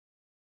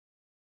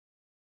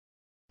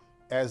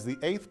As the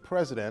 8th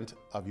president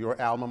of your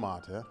alma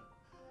mater,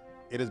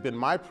 it has been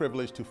my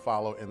privilege to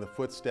follow in the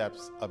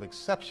footsteps of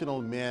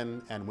exceptional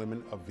men and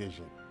women of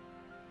vision,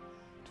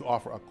 to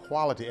offer a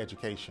quality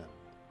education,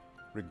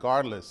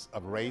 regardless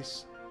of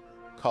race,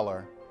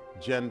 color,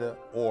 gender,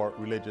 or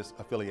religious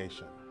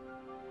affiliation.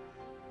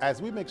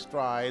 As we make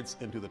strides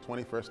into the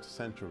 21st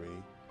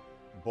century,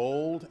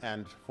 bold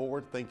and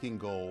forward-thinking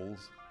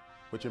goals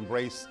which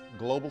embrace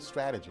global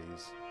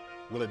strategies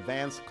will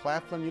advance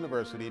Claflin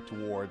University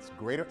towards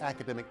greater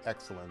academic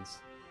excellence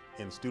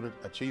in student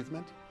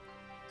achievement,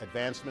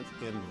 advancements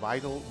in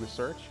vital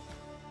research,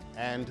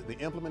 and the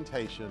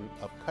implementation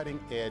of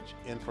cutting-edge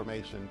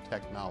information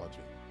technology.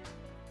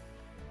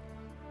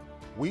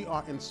 We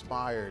are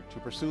inspired to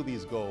pursue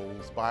these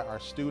goals by our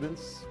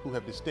students who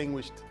have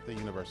distinguished the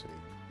university.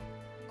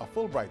 A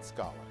Fulbright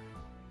Scholar,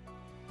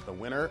 the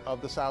winner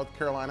of the South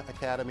Carolina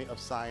Academy of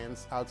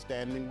Science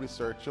Outstanding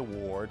Research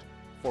Award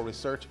for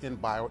research in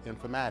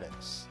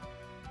bioinformatics,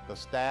 the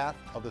staff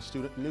of the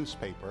student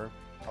newspaper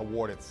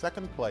awarded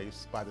 2nd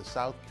place by the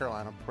South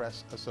Carolina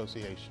Press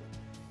Association.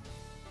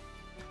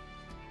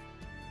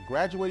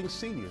 Graduating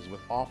seniors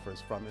with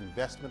offers from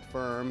investment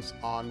firms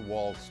on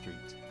Wall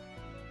Street,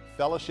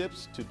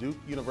 fellowships to Duke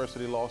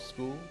University Law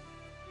School,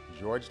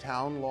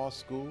 Georgetown Law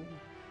School,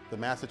 the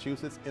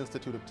Massachusetts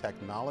Institute of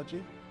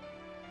Technology,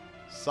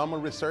 summer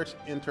research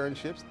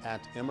internships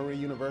at Emory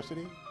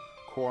University,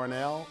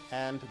 Cornell,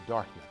 and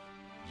Dartmouth,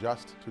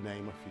 just to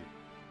name a few.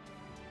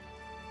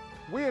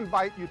 We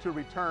invite you to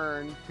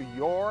return to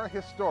your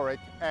historic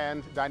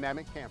and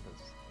dynamic campus.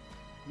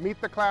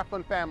 Meet the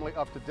Claflin family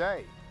of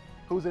today,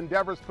 whose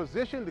endeavors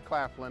positioned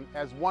Claflin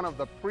as one of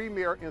the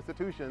premier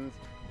institutions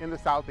in the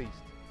Southeast.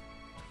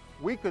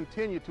 We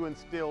continue to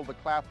instill the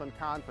Claflin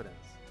confidence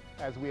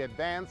as we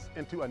advance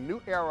into a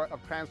new era of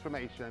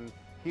transformation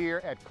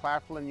here at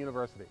Claflin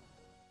University.